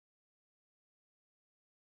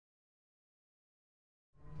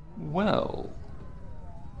Well,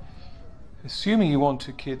 assuming you want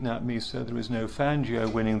to kidnap me so there is no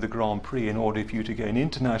Fangio winning the Grand Prix in order for you to gain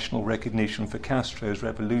international recognition for Castro's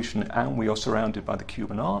revolution and we are surrounded by the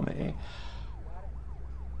Cuban army,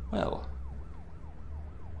 well,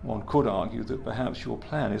 one could argue that perhaps your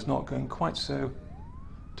plan is not going quite so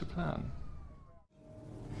to plan.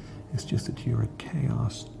 It's just that you're a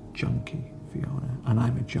chaos junkie, Fiona, and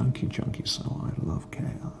I'm a junkie, so I love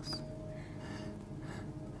chaos.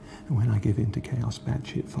 And when I give in to chaos, bad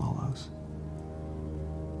shit follows.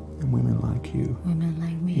 And women like you. Women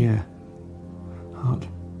like me? Yeah. Hot,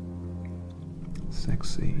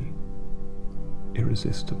 sexy,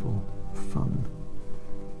 irresistible, fun,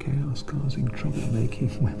 chaos-causing,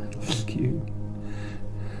 troublemaking women like you.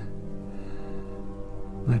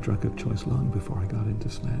 My drug of choice long before I got into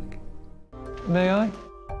snack. May I?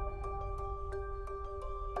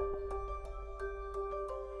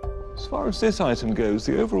 As far as this item goes,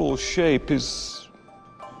 the overall shape is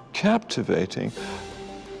captivating.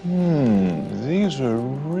 These are a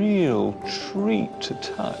real treat to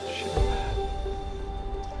touch.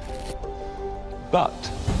 But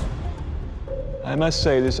I must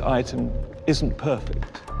say this item isn't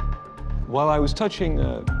perfect. While I was touching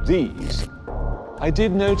these, I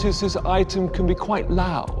did notice this item can be quite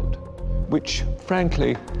loud, which,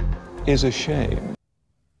 frankly, is a shame.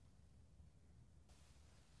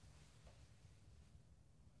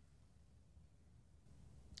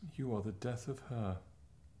 You are the death of her.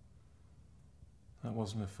 That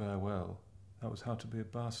wasn't a farewell. That was how to be a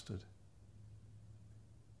bastard.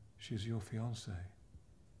 She is your fiancée.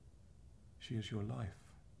 She is your life.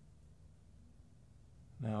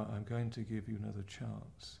 Now, I'm going to give you another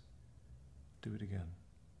chance. Do it again.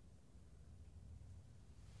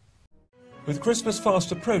 With Christmas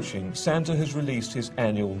fast approaching, Santa has released his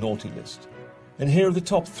annual naughty list. And here are the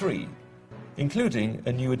top 3, including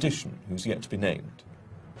a new addition who's yet to be named.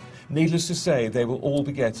 Needless to say, they will all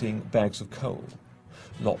be getting bags of coal.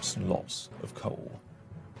 Lots and lots of coal.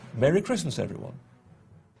 Merry Christmas, everyone.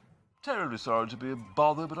 Terribly sorry to be a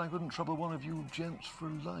bother, but I couldn't trouble one of you gents for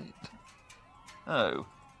a light. Oh,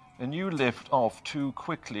 and you lift off too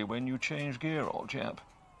quickly when you change gear, old chap.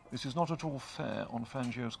 This is not at all fair on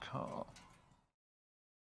Fangio's car.